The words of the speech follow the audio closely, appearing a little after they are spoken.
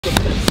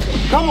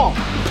Come on.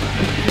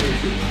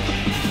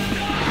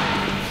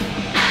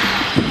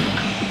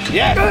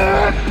 Yes.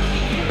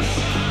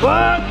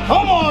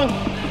 Come on.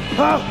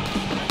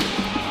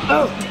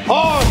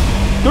 Hard.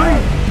 3.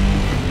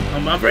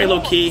 I'm very low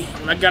key.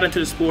 When I got into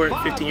the sport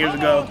 15 years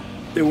ago,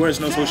 there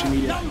was no social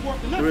media.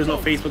 There was no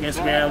Facebook,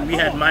 Instagram. We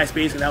had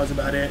MySpace, and that was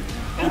about it.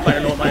 You probably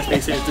don't know what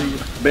MySpace is, do you?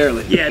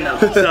 Barely. Yeah, no.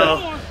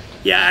 So,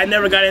 yeah, I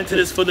never got into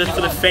this for the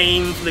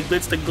fame, for the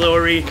glitz, the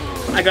glory.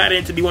 I got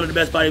in to be one of the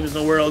best bodybuilders in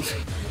the world,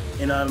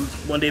 and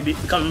one day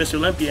become Mr.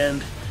 Olympia,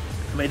 and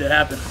I made that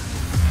happen.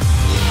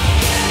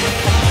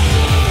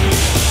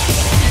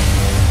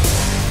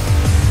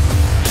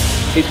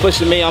 He's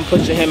pushing me, I'm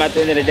pushing him at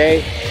the end of the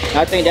day. And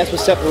I think that's what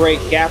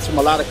separates GASP from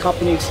a lot of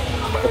companies,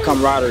 the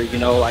camaraderie, you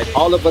know, like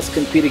all of us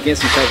compete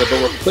against each other,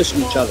 but we're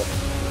pushing each other.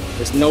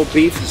 There's no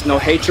beef, there's no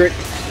hatred.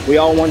 We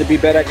all want to be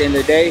better at the end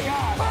of the day.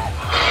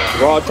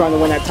 We're all trying to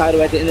win that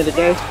title at the end of the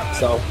day.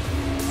 So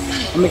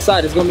I'm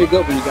excited, it's gonna be a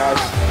good one, you guys.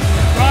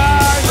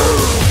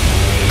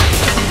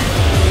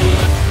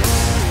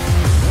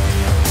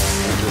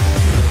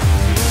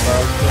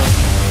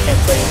 Can't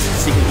play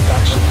secret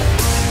deduction.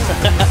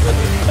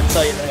 I'll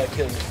tell you that I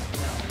killed you.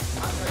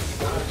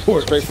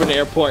 Straight from the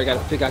airport, you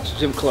gotta pick out your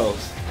gym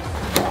clothes.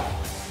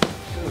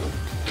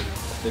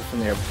 Straight from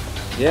the airport.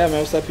 Yeah, man,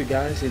 what's up, you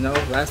guys? You know,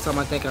 last time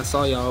I think I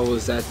saw y'all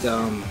was at,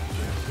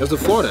 it was in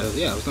Florida.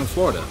 Yeah, it was in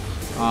Florida.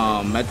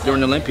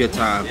 During Olympia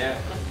time.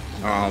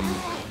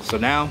 So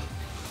now,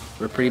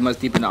 we're pretty much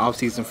deep in the off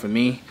season for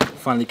me.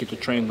 Finally get to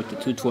train with the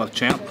 212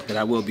 champ that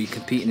I will be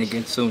competing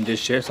against soon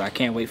this year, so I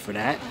can't wait for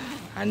that.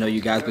 I know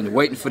you guys been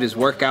waiting for this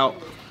workout.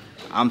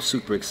 I'm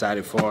super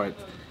excited for it.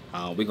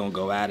 We're gonna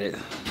go at it.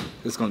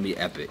 It's gonna be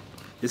epic.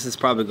 This is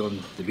probably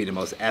going to be the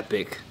most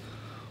epic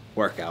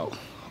workout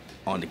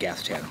on the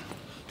GASP channel,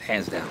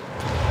 hands down.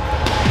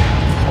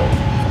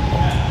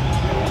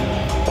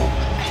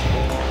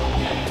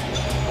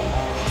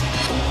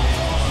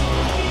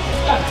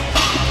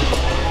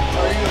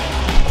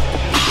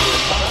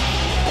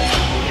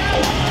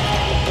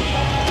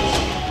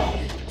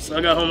 So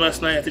I got home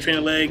last night after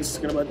training legs,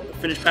 got about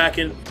finished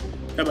packing,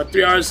 got about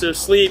 3 hours of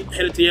sleep,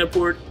 headed to the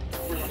airport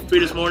 3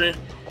 this morning,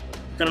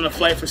 got on a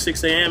flight for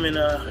 6 a.m. and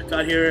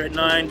got here at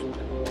 9,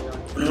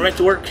 went right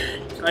to work,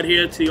 got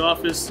here to the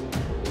office,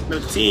 met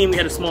with the team, we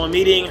had a small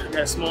meeting,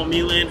 got a small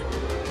meal in,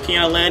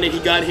 Keone landed, he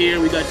got here,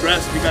 we got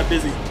dressed, we got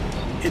busy,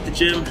 hit the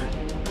gym,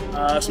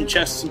 some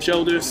chest, some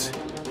shoulders.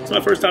 It's my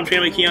first time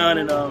training with Keone,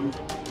 and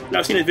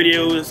I've seen his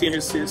videos, seen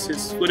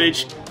his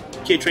footage.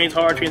 Kid trains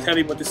hard, trains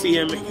heavy, but to see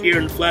him here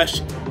in the flesh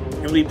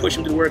and really push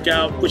him to the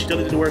workout, push each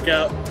other to the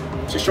workout,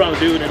 he's a strong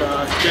dude, and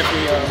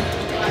definitely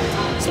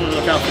someone to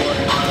look out for.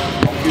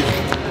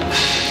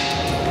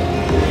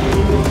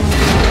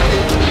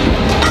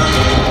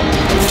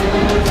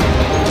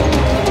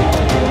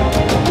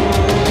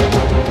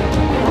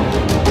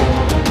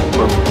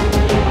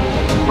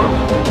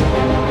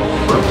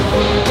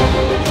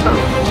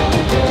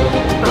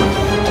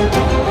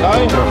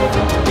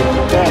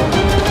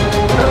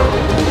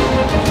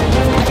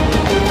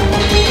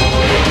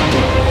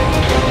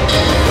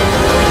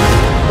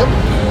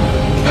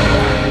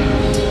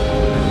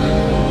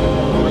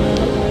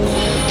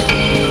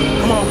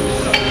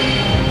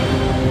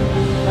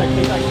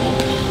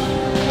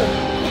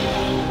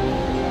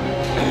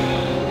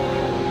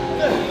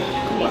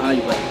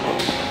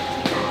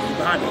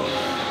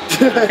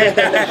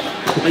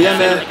 Yeah,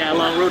 man. I got a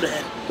long road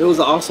ahead. It was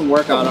an awesome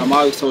workout. I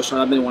always told Shaun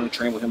I've been wanting to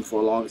train with him for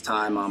a long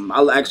time.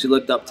 I actually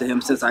looked up to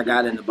him since I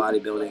got into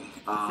bodybuilding.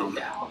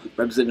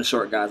 Representing the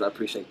short guys, I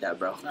appreciate that,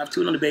 bro. I have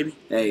 200, baby.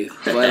 Hey,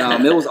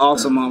 but it was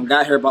awesome.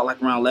 Got here about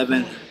like around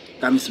 11.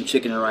 Got me some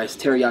chicken and rice,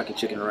 teriyaki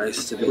chicken and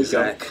rice to be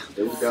exact.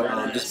 There we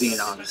go. Just being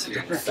honest.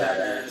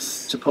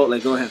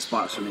 Chipotle, go ahead and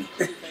sponsor me.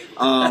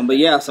 But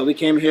yeah, so we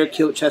came here,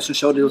 killed chest and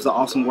shoulder. It was an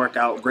awesome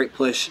workout, great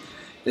push.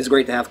 It's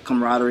great to have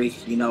camaraderie,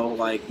 you know,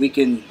 like we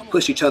can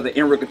push each other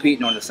and we're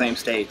competing on the same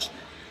stage.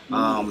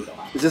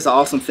 It's just an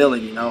awesome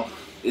feeling, you know.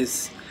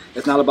 It's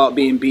not about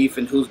being beef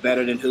and who's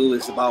better than who.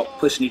 It's about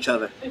pushing each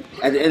other.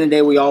 At the end of the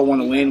day, we all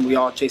want to win. We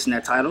all chasing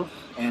that title,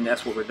 and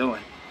that's what we're doing.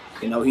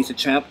 You know, he's a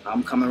champ.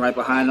 I'm coming right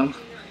behind him,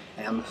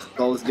 and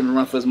goal is to give him a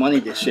run for his money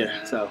this year.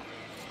 So,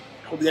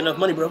 hope you got enough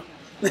money, bro.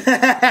 I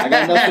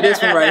got enough for this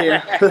one right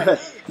here.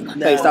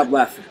 Hey, stop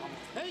laughing.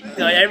 You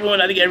know,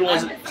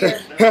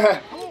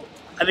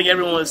 I think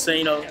everyone was saying,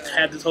 you know,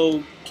 have this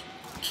whole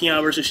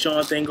Keone versus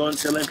Shaun thing going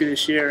to Olympia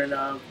this year, and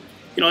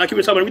you know, like we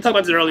were talking about, we talked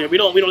about this earlier. We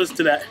don't listen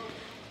to that.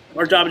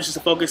 Our job is just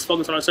to focus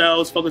on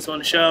ourselves, focus on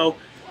the show,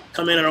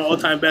 come in at our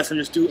all-time best, and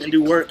just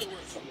do work.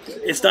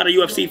 It's not a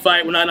UFC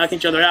fight. We're not knocking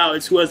each other out.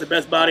 It's who has the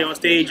best body on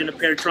stage and a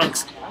pair of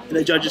trunks, and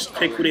the judges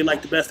pick who they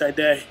like the best that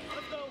day.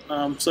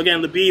 So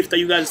again, the beef that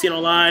you guys are seeing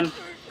online,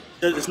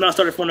 it's not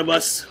started for one of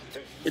us.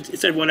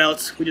 It's everyone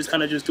else. We just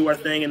kind of just do our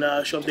thing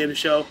and show up day to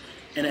show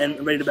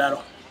and ready to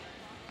battle.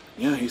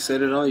 Yeah, he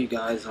said it all, you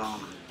guys.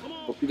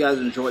 Hope you guys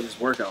enjoyed this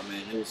workout,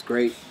 man. It was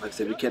great. Like I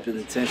said, we kept it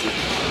intensive.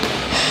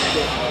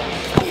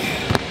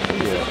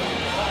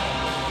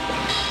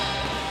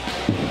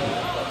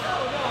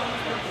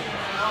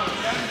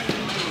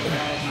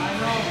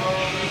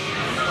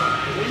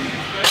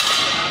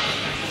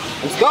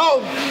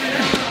 Go.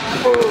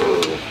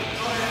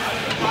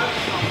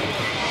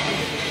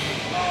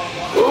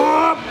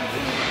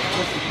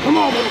 Come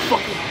on,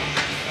 motherfucker.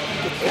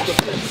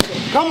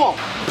 Come on.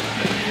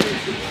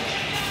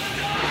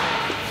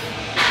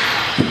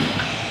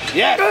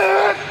 Yes.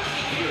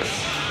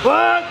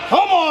 What?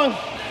 Come on.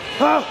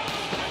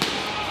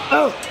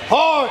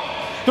 Hard.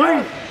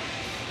 3,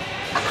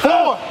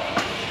 4,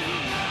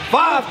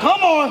 5.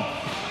 Come on.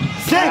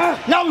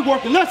 6. Now we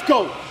working. Let's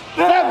go.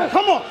 7.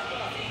 Come on.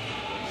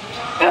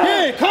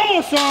 Yeah, come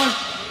on, Shaun.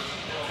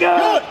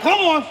 Good. Come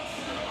on.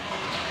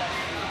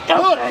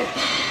 Good.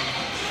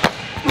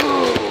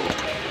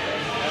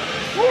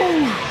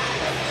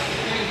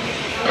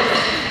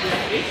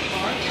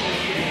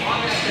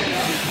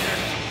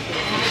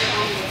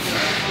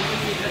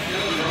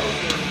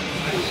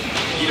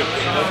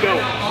 Let's go.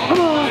 Come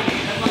on.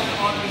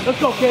 Let's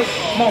go, kid.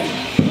 Come on.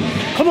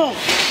 Come on.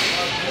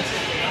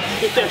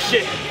 Get that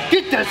shit.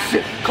 Get that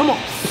shit. Come on.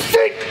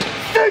 Sit.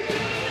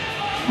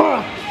 Come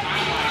on.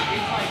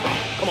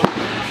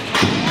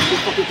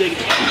 Let's fucking dig it.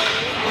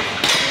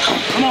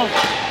 Come on.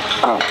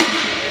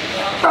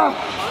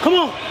 Come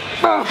on.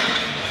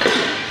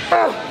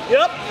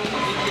 Yep.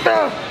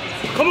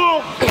 Come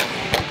on.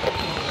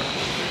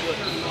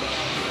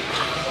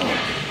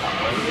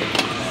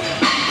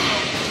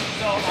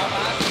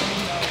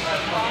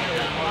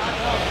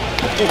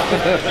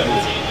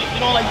 You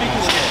don't like big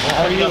people.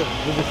 How are you?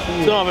 Good to see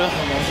you. Come on, man.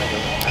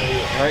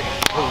 All right.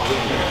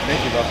 Thank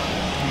you, bro.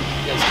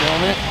 You guys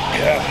feeling it?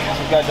 Yeah.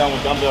 Just got done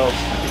with dumbbells. I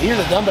hear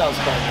the dumbbells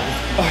part, man.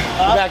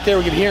 Back there,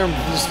 we could hear them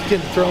just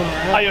getting thrown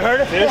around. Oh, you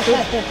heard it? Who's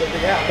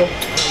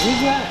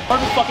that?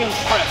 Perfect fucking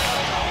press.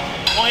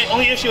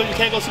 Only issue is you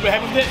can't go super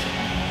heavy with it.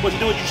 What you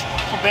do is you just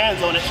put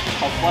bands on it,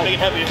 make it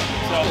heavier.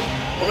 So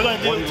what we're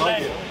gonna do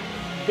today,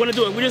 we're gonna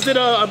do it. We just did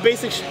a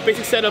basic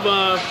set of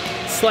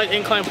slight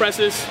incline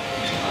presses.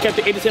 Kept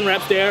the 8 to 10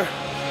 reps there.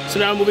 So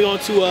now we're moving on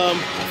to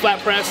flat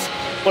press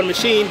on the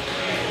machine.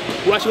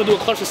 We're actually gonna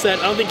do a cluster set.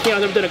 I don't think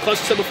Keone's ever done a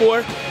cluster set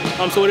before.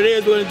 So what it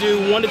is, we're gonna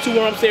do 1 to 2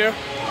 warm-ups there.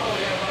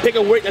 Pick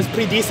a weight that's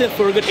pretty decent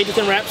for a good 8 to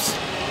 10 reps.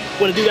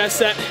 We're gonna do that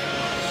set.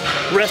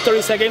 Rest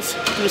 30 seconds.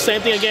 Do the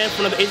same thing again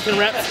for another 8 to 10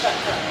 reps.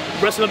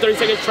 Rest another 30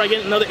 seconds. Try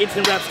again another 8 to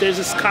 10 reps. There's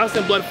just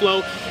constant blood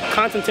flow,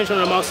 constant tension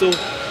on the muscle,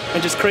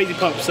 and just crazy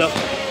pumps. So.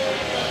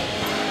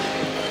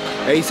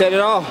 Hey, he said it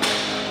all.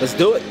 Let's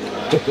do it.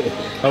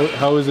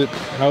 How is it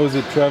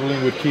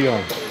traveling with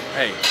Keone?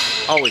 Hey,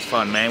 always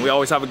fun, man. We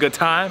always have a good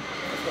time.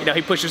 You know,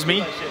 he pushes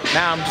me.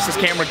 Now I'm just his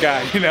camera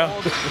guy, you know?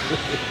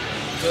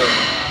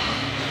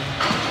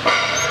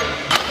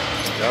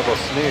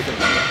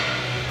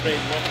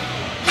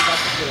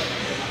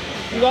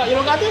 You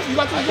don't got this? You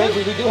got this? I think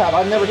we do have.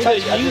 I've never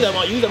touched it. Use that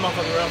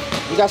motherfucker around.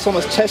 We got so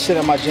much chest shit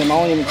in my gym. I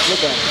don't even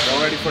look at it.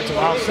 All ready for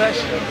tomorrow's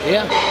session?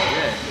 Yeah.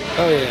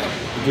 Oh, yeah.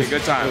 Just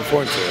good time. Look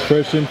forward to it.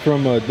 Fresh in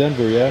from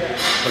Denver, yeah?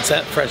 What's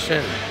that? Fresh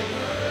in.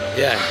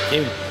 Yeah.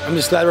 I'm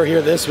just glad we're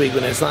here this week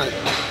when it's not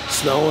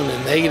snowing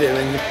and negative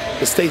and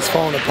the state's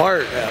falling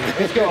apart.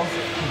 Let's go.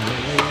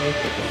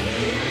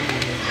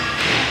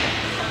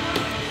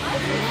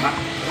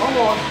 Come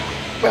on.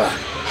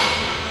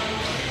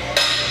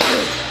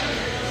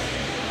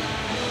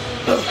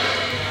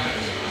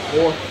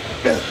 4.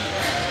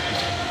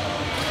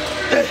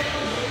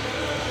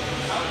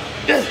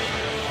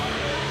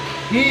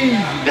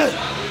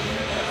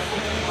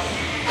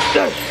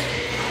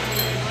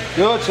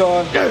 Good,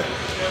 Shaun. Good.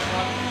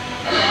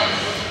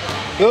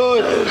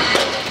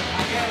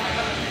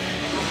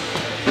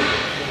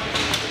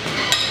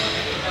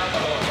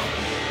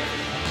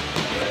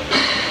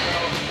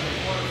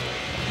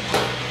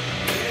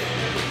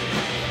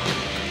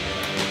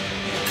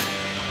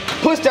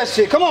 Push that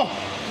shit. Come on.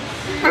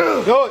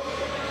 Good.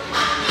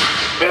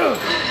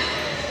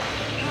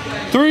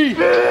 3.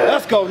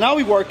 Let's go. Now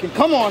we working.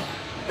 Come on.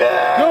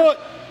 Good.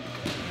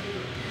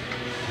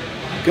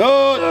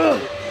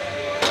 Good.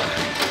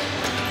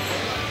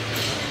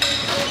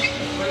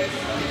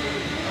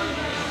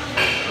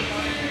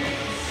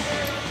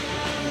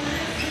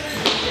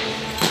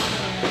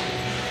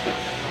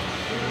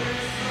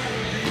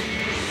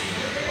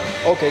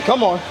 Okay,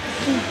 come on.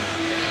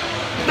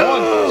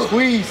 1,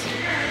 squeeze.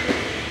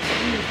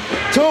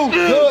 2,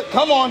 good,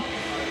 come on.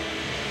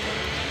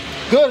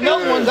 Good,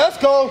 another one, let's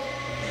go.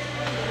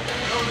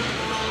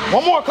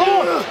 1 more, come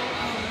on.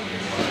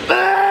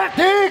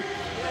 Dig.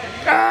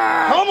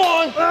 Come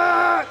on.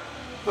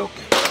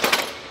 Okay.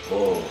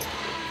 Oh.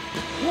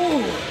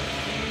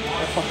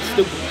 That's fucking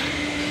stupid.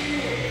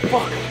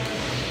 Fuck.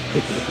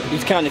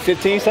 He's counting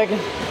 15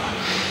 seconds?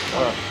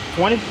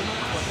 20?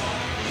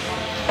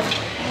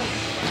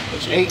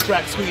 8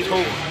 track squeeze,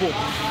 hold,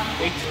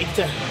 8 to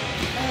 10.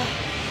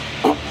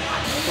 Go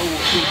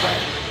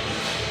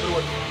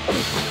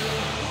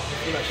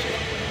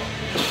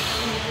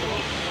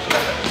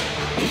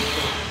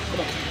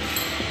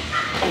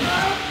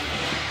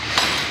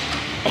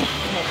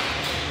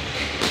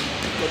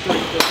 3.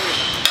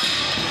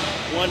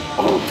 1,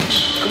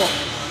 come on.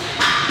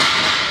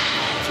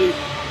 2,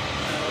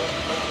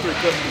 3,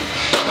 good.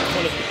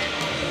 20.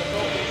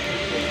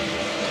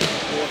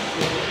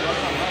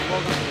 4,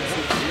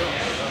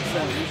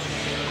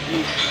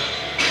 8,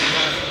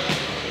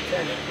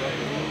 10,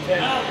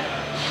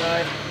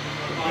 9,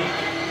 8,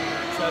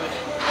 7,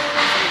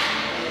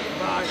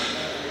 5,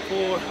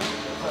 4,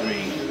 3,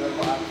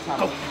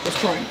 go. Let's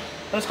try.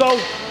 Let's go.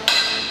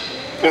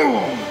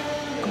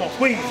 Come on,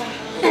 squeeze.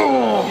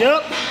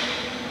 Yep.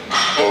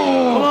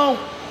 Come on.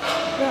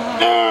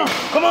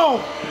 Come on.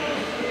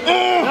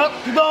 Yep,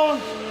 keep going.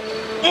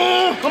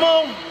 Come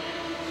on.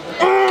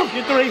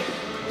 Get 3.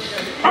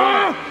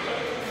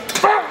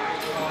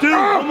 2,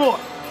 one more.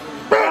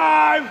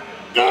 5.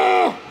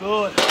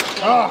 Good.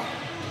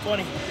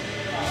 20.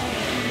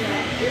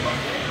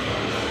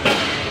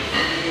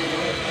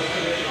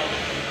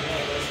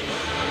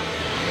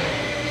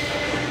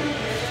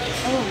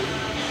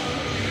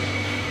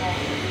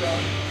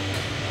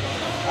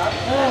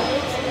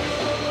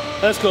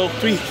 Let's go.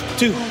 3,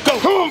 2, go.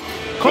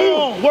 Come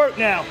on, work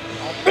now.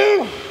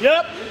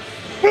 Yep.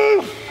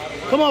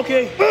 Come on,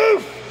 kid.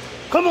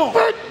 Come on.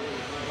 Let's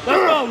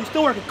go. You're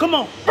still working. Come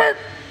on.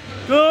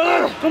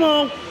 Good. Come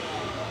on.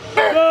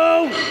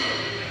 Go.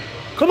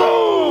 Come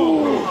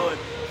on.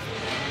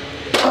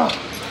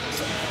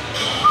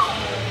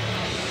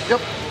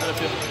 Yep.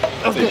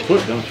 They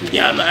push, don't you?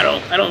 Yeah,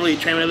 I don't really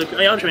train. I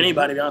don't train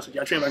anybody, to be honest with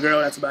you. I train my girl.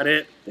 That's about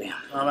it. Damn.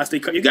 I stay.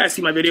 You guys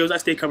see my videos. I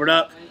stay covered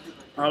up.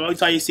 Every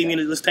time you see me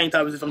in this tank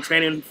top is if I'm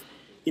training,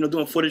 you know,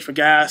 doing footage for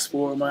GASP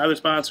or my other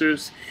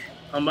sponsors.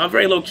 I'm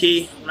very low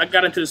key. When I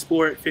got into the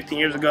sport 15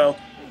 years ago,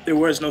 there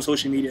was no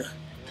social media.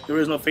 There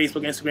was no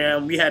Facebook,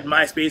 Instagram. We had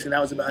MySpace, and that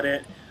was about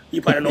it.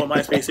 You probably don't know what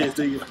MySpace is,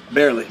 do you?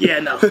 Barely. Yeah,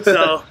 no.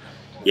 So,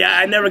 yeah,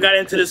 I never got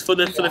into this for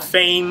the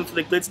fame, for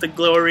the glitz, the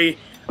glory.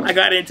 I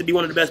got in to be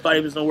one of the best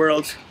bodybuilders in the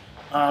world,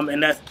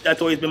 and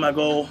that's always been my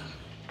goal.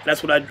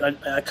 That's what I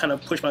kind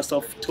of pushed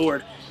myself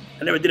toward.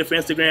 I never did it for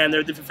Instagram,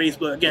 never did it for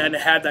Facebook. Again, I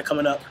didn't have that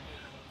coming up.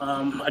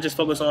 I just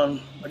focused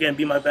on, again,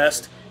 be my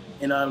best,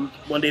 and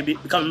one day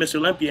become Mr.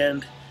 Olympia,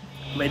 and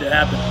made it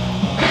happen.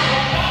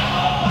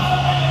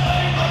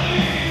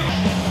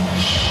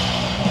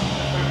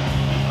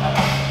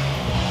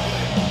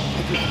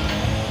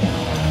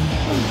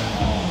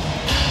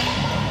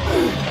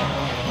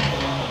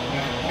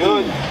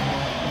 Good.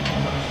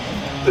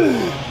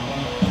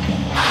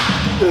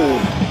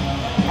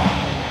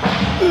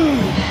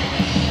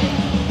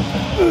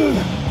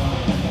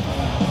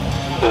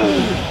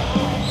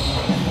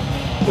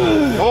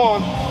 Come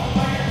on.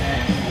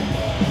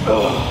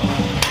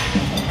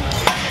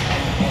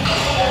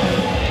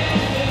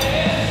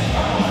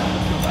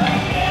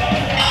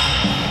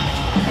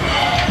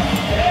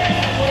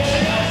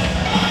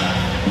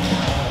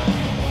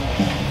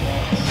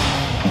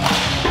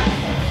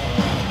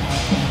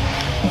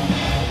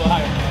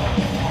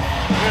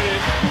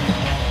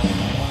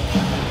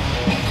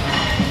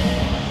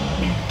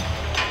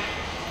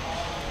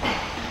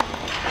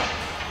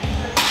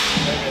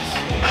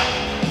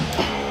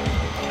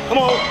 Come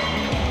on.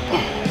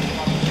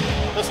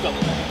 Let's go.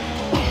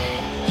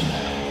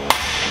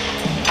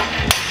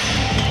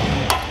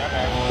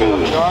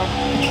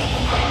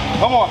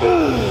 Come on.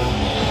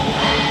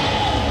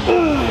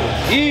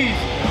 Ease.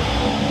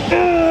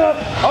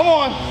 Come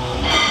on.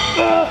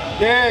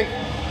 Dig.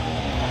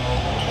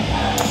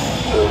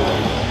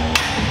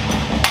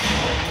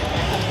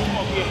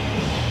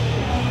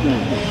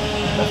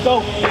 Let's go.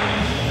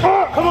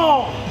 Come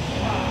on.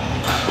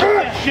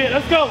 Yeah, shit,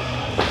 let's go.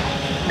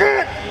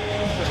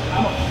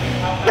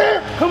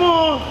 Come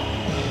on.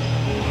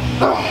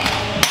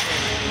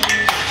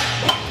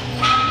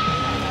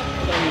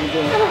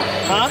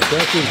 Huh?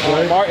 That's his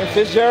right? Martin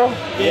Fitzgerald?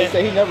 Yeah. He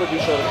said he never do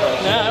shoulder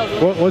press.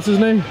 Nah, What's his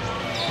name?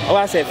 Oh,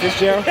 I said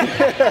Fitzgerald?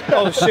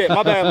 Oh shit,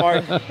 my bad,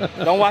 Martin.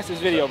 Don't watch this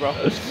video, bro.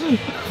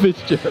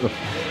 Fitzgerald.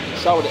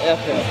 Start with the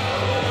F here.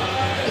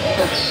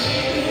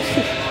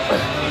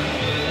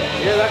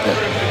 Yeah, that's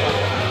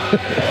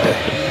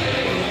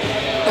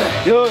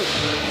good.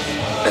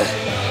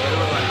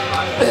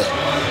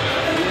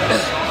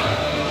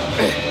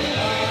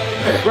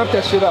 Rep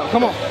that shit up.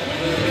 Come on.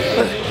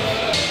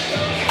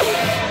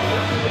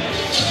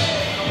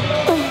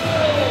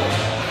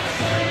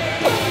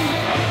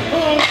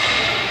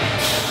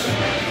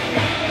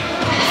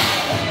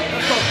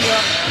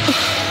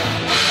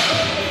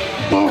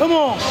 come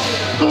on.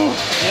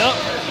 Yep.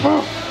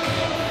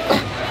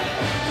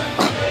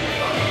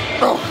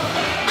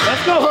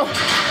 Let's go.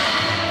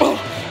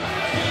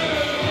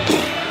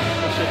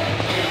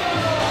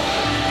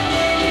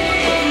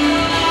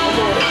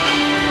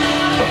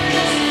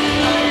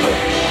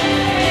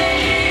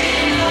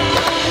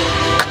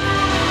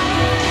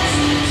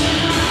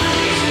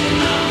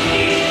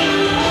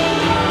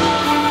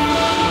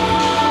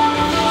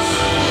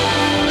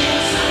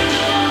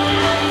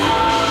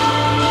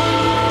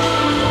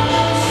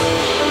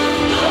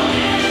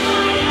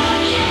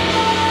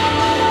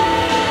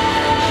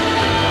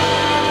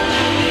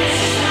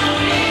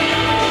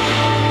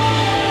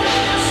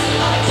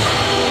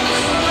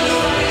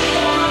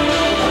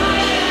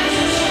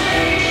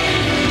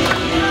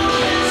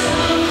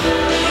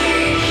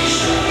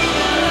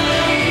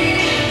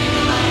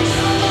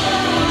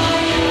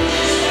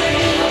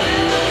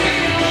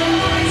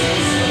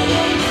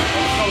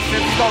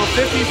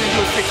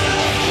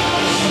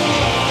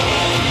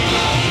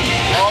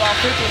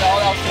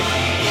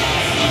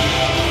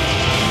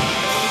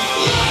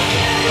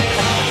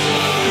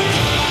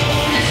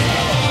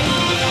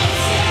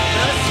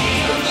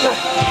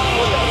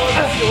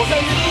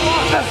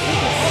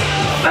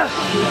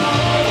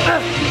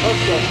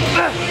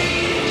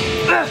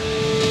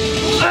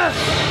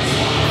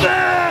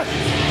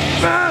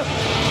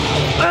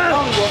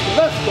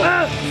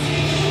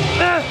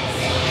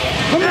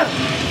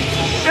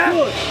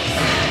 Good.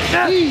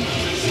 Ease.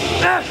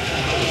 Let's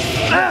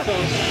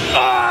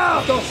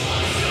go.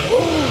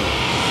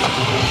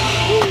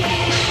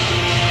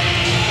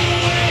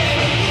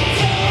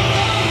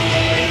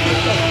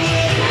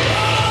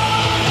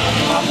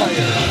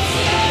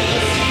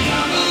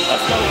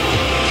 Let's go.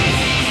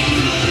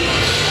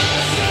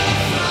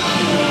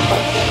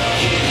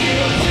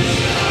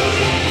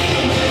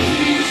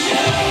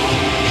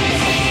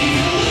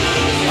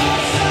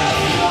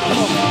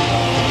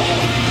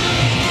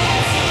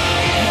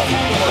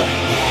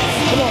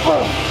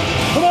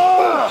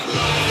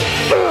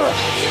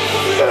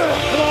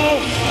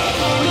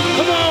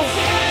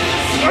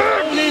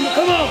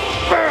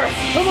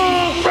 Come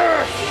on!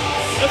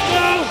 Let's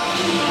go!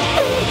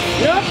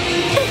 Yep!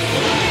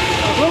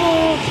 Come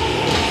on!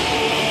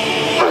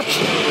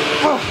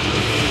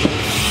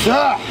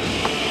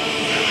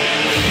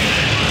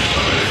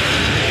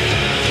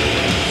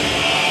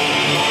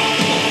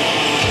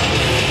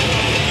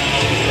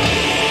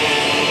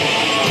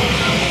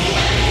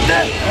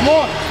 Come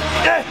on!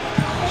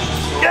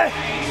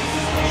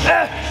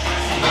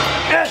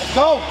 Let's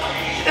go!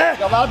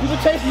 Got a lot of people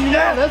chasing you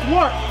now. Let's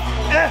work!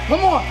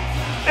 Come on!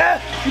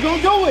 You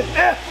gonna do it!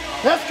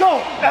 Let's go!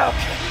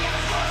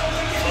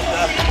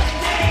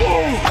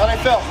 How they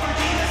feel?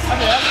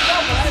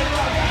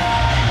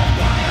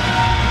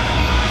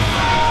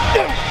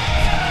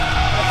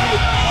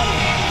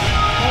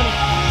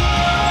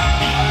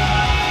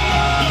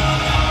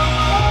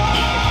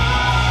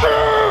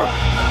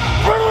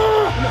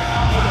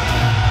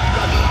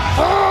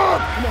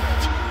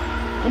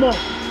 Come on!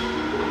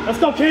 Let's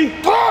go, Key!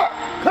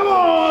 Come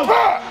on!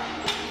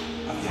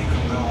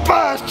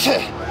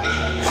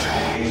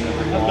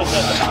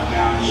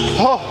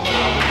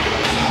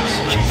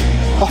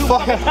 Oh,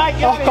 fuck it.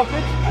 Oh,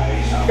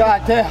 God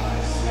damn.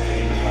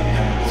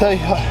 Tell you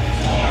what.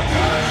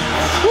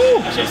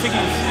 I said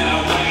 60s.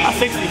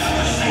 60s.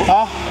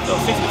 Huh? So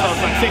 60s, I was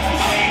like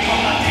 60s.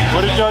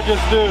 What did y'all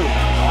just do?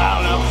 I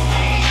don't know.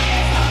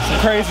 Some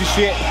crazy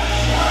shit.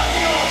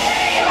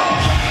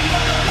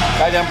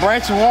 Goddamn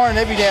Branch and Warren,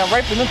 they be damn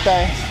raping them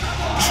things.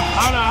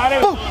 I don't know how they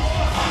was.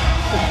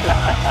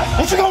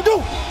 What you gonna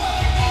do?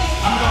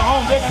 I'm going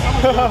home, baby. I'm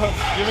gonna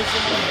give it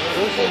some.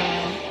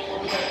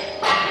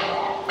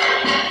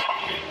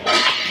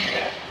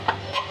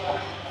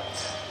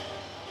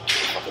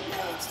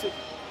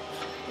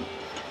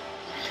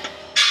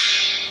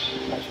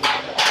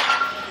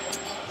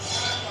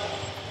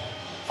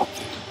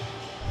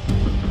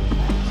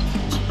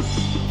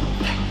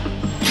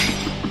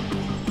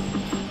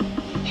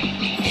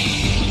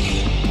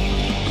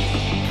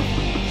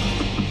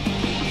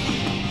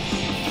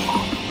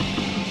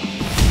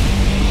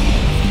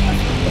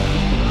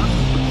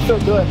 So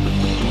good.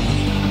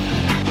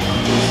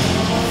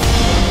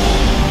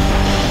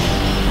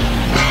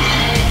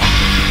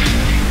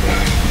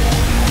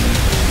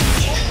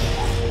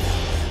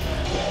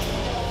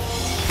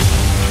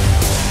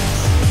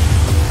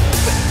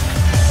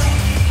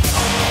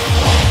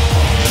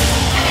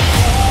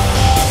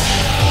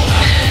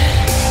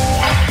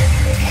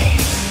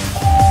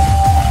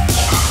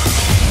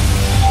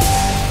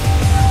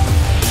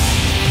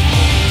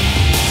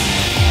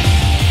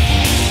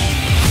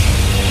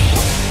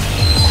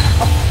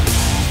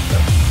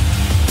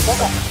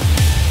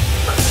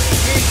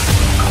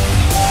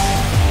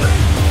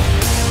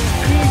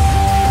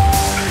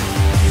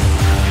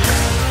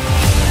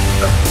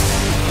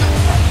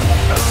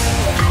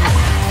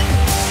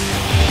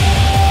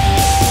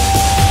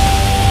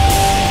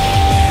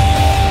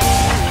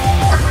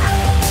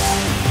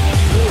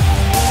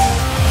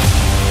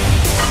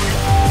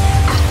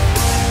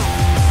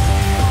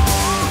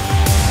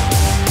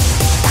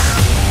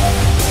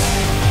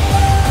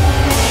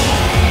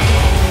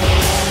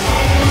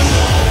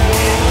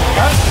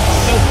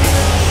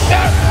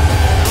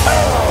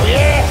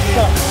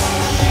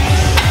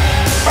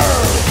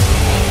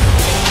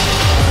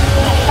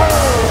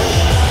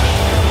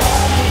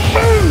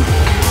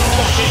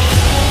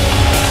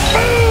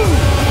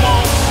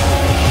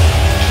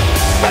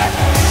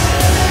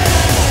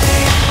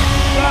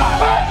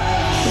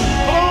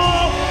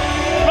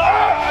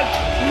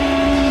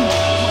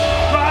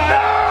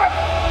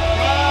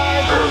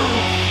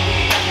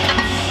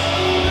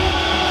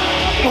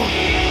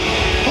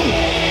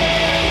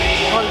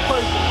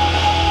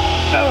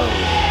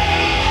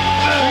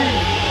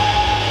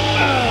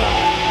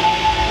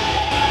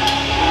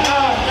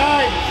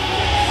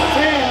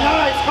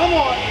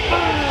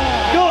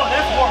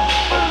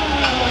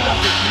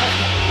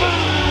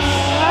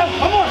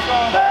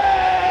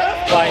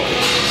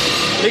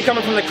 Me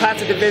coming from the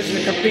classic division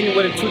and competing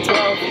with a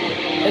 212,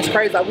 it's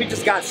crazy. Like, we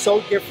just got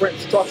so different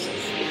structures.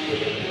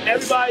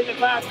 Everybody in the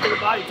class for the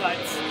body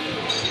types.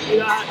 You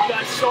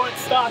got short,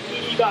 stocky,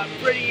 you got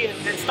pretty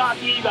and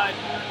stocky, you got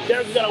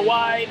Derek's got a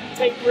wide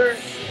taper,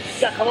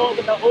 you got Keone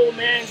with the old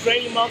man,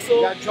 grainy muscle.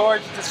 You got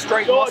George, just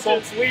straight George muscle.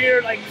 is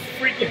weird, like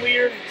freaking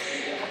weird.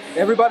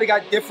 Everybody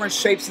got different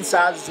shapes and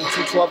sizes in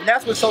 212, and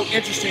that's what's so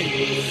interesting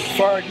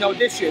for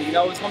this year.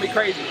 It's gonna be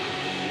crazy.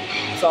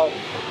 So